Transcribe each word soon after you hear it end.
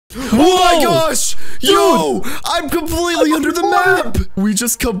Oh my gosh! Yo! I'm completely under the map! We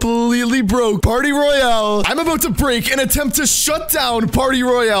just completely broke Party Royale. I'm about to break and attempt to shut down Party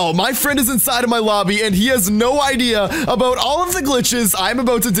Royale. My friend is inside of my lobby and he has no idea about all of the glitches I'm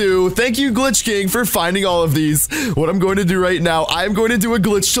about to do. Thank you, Glitch King, for finding all of these. What I'm going to do right now, I'm going to do a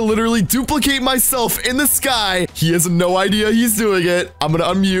glitch to literally duplicate myself in the sky. He has no idea he's doing it. I'm gonna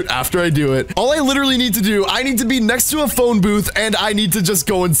unmute after I do it. All I literally need to do, I need to be next to a phone booth and I need to just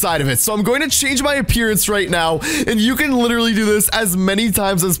go inside of it. So I'm going to change my appearance right now, and you can literally do this as many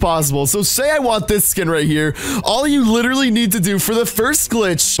times as possible. So say I want this skin right here. All you literally need to do for the first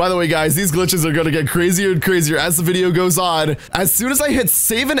glitch, by the way, guys, these glitches are going to get crazier and crazier as the video goes on. As soon as I hit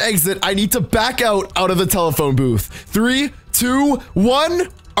save and exit, I need to back out of the telephone booth. 3, 2, 1.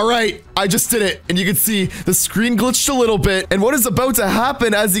 All right, I just did it, and you can see the screen glitched a little bit, and what is about to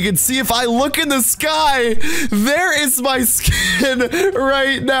happen, as you can see, if I look in the sky, there is my skin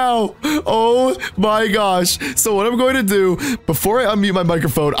right now. Oh my gosh. So what I'm going to do, before I unmute my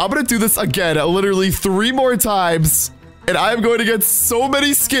microphone, I'm going to do this again, literally 3 more times. And I'm going to get so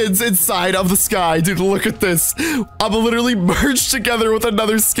many skins inside of the sky. Dude, look at this. I'm literally merged together with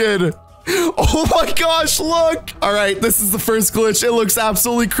another skin. Oh my gosh, look. All right, this is the first glitch. It looks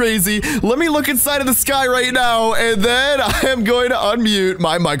absolutely crazy. Let me look inside of the sky right now, and then I am going to unmute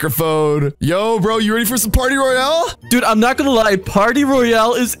my microphone. Yo, bro, you ready for some Party Royale? Dude, I'm not gonna lie. Party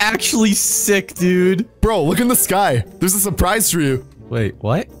Royale is actually sick, dude. Bro, look in the sky. There's a surprise for you. Wait,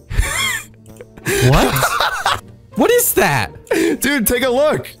 what? What? What is that? Dude, take a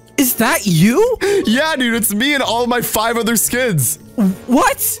look. Is that you? Yeah, dude, it's me and all of my 5 other skins.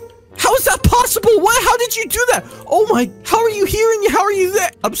 What? How is that possible? What? How did you do that? Oh my, how are you here and how are you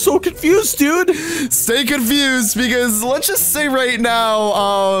there? I'm so confused, dude. Stay confused because let's just say right now,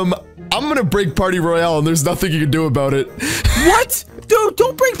 I'm gonna break Party Royale and there's nothing you can do about it. What? Dude,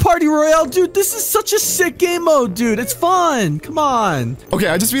 don't break Party Royale, dude. This is such a sick game mode, dude. It's fun. Come on. Okay,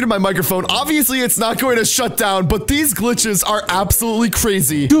 I just muted my microphone. Obviously, it's not going to shut down, but these glitches are absolutely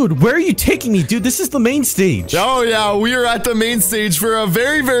crazy. Dude, where are you taking me, dude? This is the main stage. Oh, yeah, we are at the main stage for a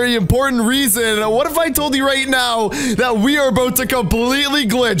very, very important reason. What if I told you right now that we are about to completely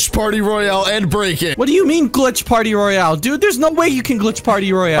glitch Party Royale and break it? What do you mean glitch Party Royale? Dude, there's no way you can glitch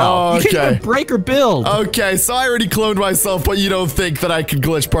Party Royale. Oh, okay. You can't even break or build. Okay, so I already cloned myself, but you don't think that I could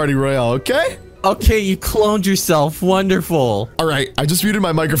glitch Party Royale, okay? Okay, you cloned yourself. Wonderful. All right, I just muted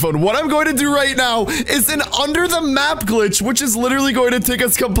my microphone. What I'm going to do right now is an under the map glitch, which is literally going to take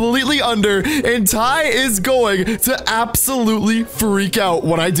us completely under, and Ty is going to absolutely freak out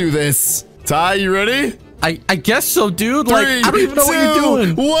when I do this. Ty, you ready? I guess so, dude. 3, like, I don't even know what you're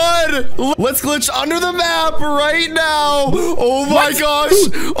doing. 1. Let's glitch under the map right now. Oh my gosh.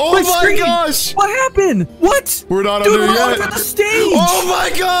 Dude, oh my gosh. What happened? What? We're not dude, under we're yet. under the stage. Oh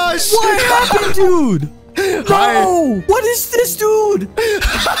my gosh. What happened, dude? Hi. No. What is this, dude?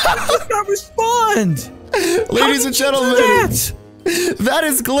 I did not respond. Ladies and gentlemen. That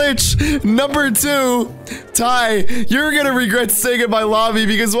is glitch number 2. Ty, you're gonna regret staying in my lobby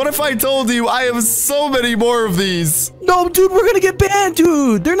because what if I told you I have so many more of these? No, dude, we're gonna get banned,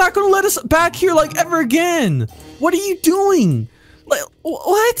 dude. They're not gonna let us back here like ever again. What are you doing? Like,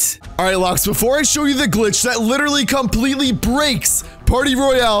 what? All right, Lox, before I show you the glitch that literally completely breaks Party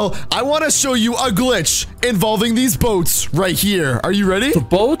Royale, I want to show you a glitch involving these boats right here. Are you ready? The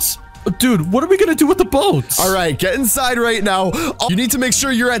boats? Dude, what are we gonna do with the boats? All right, get inside right now. You need to make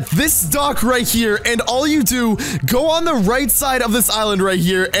sure you're at this dock right here, and all you do, go on the right side of this island right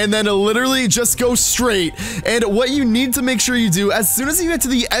here, and then literally just go straight. And what you need to make sure you do, as soon as you get to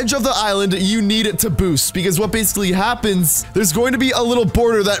the edge of the island, you need it to boost, because what basically happens, there's going to be a little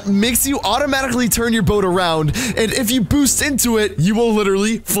border that makes you automatically turn your boat around, and if you boost into it, you will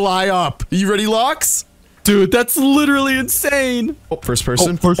literally fly up. You ready, Lox? Dude, that's literally insane. Oh, first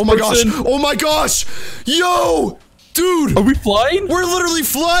person. Oh my gosh. Oh my gosh. Yo, dude. Are we flying? We're literally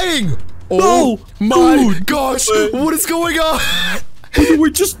flying. No, oh my dude. gosh. What is going on?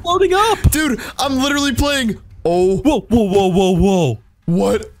 We're just floating up. Dude, I'm literally playing. Oh. Whoa, whoa, whoa, whoa, whoa.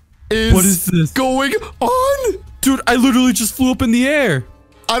 What is this going on? Dude, I literally just flew up in the air.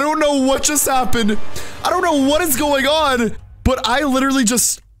 I don't know what just happened. I don't know what is going on, but I literally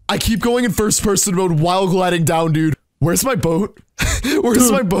just... I keep going in first person mode while gliding down, dude. Where's my boat? Where's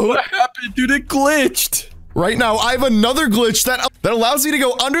my boat? What happened, dude? It glitched. Right now, I have another glitch that allows you to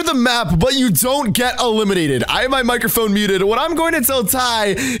go under the map, but you don't get eliminated. I have my microphone muted. What I'm going to tell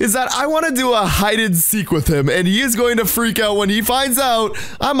Ty is that I want to do a hide and seek with him, and he is going to freak out when he finds out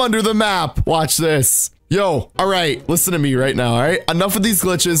I'm under the map. Watch this. Yo, all right, listen to me right now, all right? Enough of these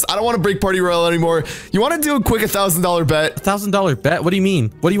glitches. I don't want to break Party Royale anymore. You want to do a quick $1,000 bet? $1,000 bet? What do you mean?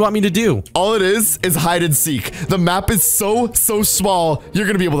 What do you want me to do? All it is hide and seek. The map is so small. You're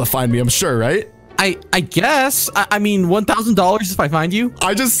going to be able to find me, I'm sure, right? I guess. I mean, $1,000 if I find you.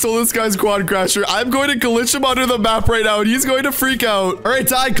 I just stole this guy's quad crasher. I'm going to glitch him under the map right now, and he's going to freak out. All right,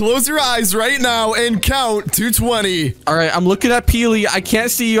 Ty, close your eyes right now and count to 20. All right, I'm looking at Peely. I can't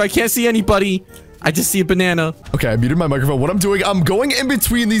see you. I can't see anybody. I just see a banana. Okay, I muted my microphone. What I'm doing, I'm going in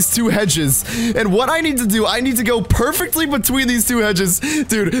between these two hedges. And what I need to do, I need to go perfectly between these two hedges.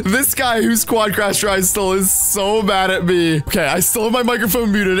 Dude, this guy whose quad crasher I stole is so mad at me. Okay, I still have my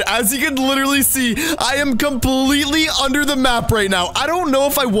microphone muted. As you can literally see, I am completely under the map right now. I don't know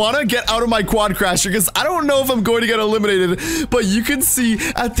if I want to get out of my quad crasher because I don't know if I'm going to get eliminated. But you can see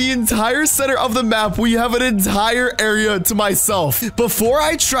at the entire center of the map, we have an entire area to myself. Before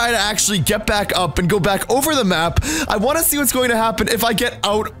I try to actually get back up and go back over the map, I want to see what's going to happen if I get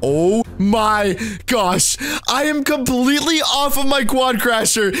out. Oh my gosh, I am completely off of my quad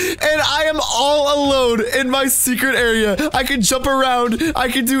crasher and I am all alone in my secret area. I can jump around, I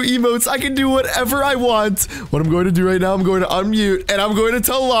can do emotes, I can do whatever I want. What I'm going to do right now, I'm going to unmute and I'm going to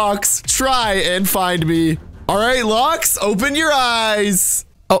tell Lox, try and find me. All right, Lox, open your eyes.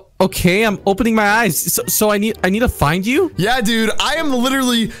 Oh, okay. I'm opening my eyes. So I need to find you? Yeah, dude. I am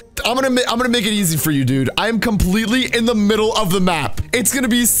literally I'm gonna make it easy for you, dude. I am completely in the middle of the map. It's gonna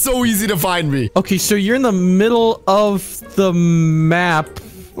be so easy to find me. Okay, so you're in the middle of the map.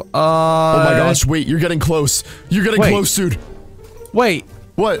 Oh my gosh, wait, you're getting close. You're getting close, dude. Wait.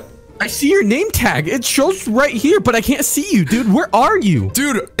 What? I see your name tag. It shows right here, but I can't see you, dude. Where are you?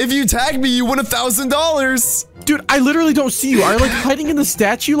 Dude, if you tag me, you win $1,000. Dude, I literally don't see you. Are you like hiding in the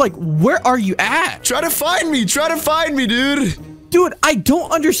statue? Like, where are you at? Try to find me. Try to find me, dude. Dude, I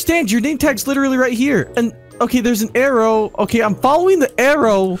don't understand. Your name tag's literally right here. And okay, there's an arrow. Okay, I'm following the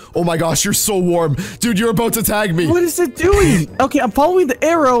arrow. Oh my gosh, you're so warm. Dude, you're about to tag me. What is it doing? Okay, I'm following the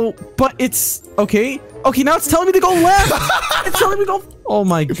arrow, but it's okay. Okay, now it's telling me to go left. It's telling me to go. Oh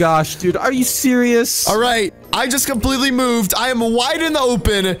my gosh, dude. Are you serious? All right. I just completely moved. I am wide in the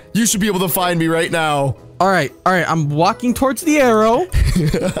open. You should be able to find me right now. All right. I'm walking towards the arrow.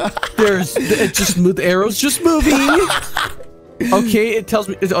 The arrow's just moving. Okay, it tells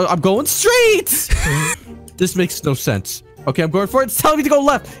me I'm going straight. This makes no sense. Okay, I'm going for it. It's telling me to go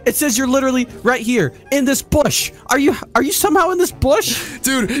left. It says you're literally right here in this bush. Are you somehow in this bush?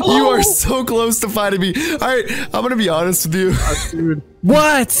 Dude, you are so close to finding me. All right, I'm gonna be honest with you. Dude.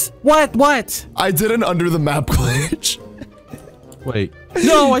 What? I did an under the map glitch. Wait.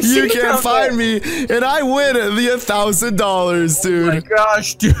 No, I see you can't find me, and I win the $1,000, dude. Oh my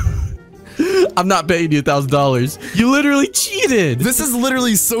gosh, dude. I'm not paying you $1,000. You literally cheated. This is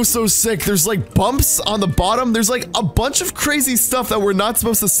literally so sick. There's like bumps on the bottom. There's like a bunch of crazy stuff that we're not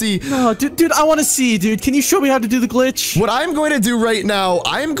supposed to see. Oh, dude, I want to see, dude. Can you show me how to do the glitch? What I'm going to do right now,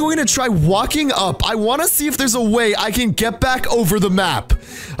 I'm going to try walking up. I want to see if there's a way I can get back over the map.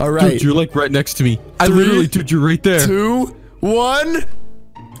 All right. Dude, you're like right next to me. Dude, you're right there. 2, 1.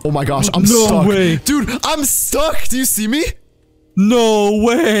 Oh my gosh, I'm stuck. No way. Dude, I'm stuck. Do you see me? No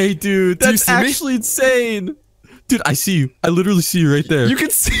way, dude. That's actually me? Insane. Dude, I see you. I literally see you right there. You can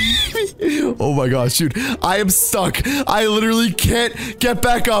see me. Oh my gosh, dude. I am stuck. I literally can't get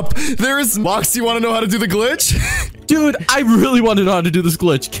back up. There is... Mox, you want to know how to do the glitch? Dude, I really want to know how to do this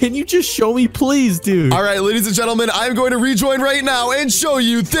glitch. Can you just show me, please, dude? All right, ladies and gentlemen, I'm going to rejoin right now and show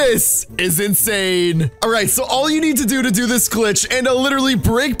you this is insane. All right, so all you need to do this glitch and to literally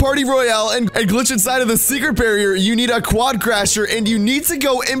break Party Royale and glitch inside of the secret barrier, you need a quad crasher and you need to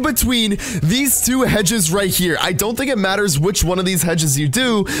go in between these two hedges right here. I don't think it matters which one of these hedges you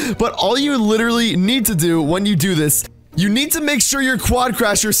do, but all you literally need to do when you do this, you need to make sure your quad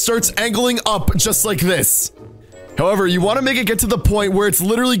crasher starts angling up just like this. However, you want to make it get to the point where it's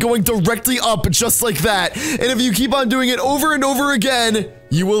literally going directly up just like that. And if you keep on doing it over and over again,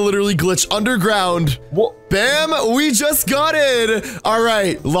 you will literally glitch underground. Bam, we just got it. All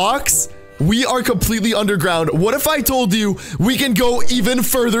right, Lox, we are completely underground. What if I told you we can go even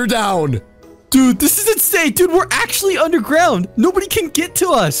further down? Dude, this is insane. Dude, we're actually underground. Nobody can get to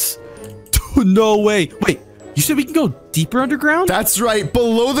us. Dude, no way. Wait. You said we can go deeper underground? That's right.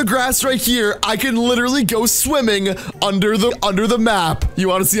 Below the grass right here, I can literally go swimming under the map. You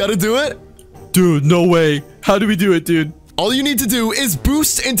want to see how to do it? Dude, no way. How do we do it, dude? All you need to do is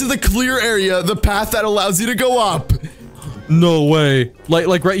boost into the clear area, the path that allows you to go up. No way.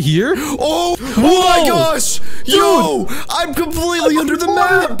 Like right here? Oh my gosh. Dude. Yo, I'm completely under the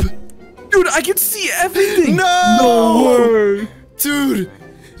map. Dude, I can see everything. No way. Dude.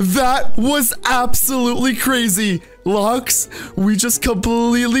 That was absolutely crazy. Lux, we just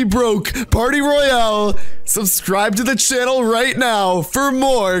completely broke Party Royale. Subscribe to the channel right now for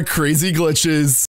more crazy glitches.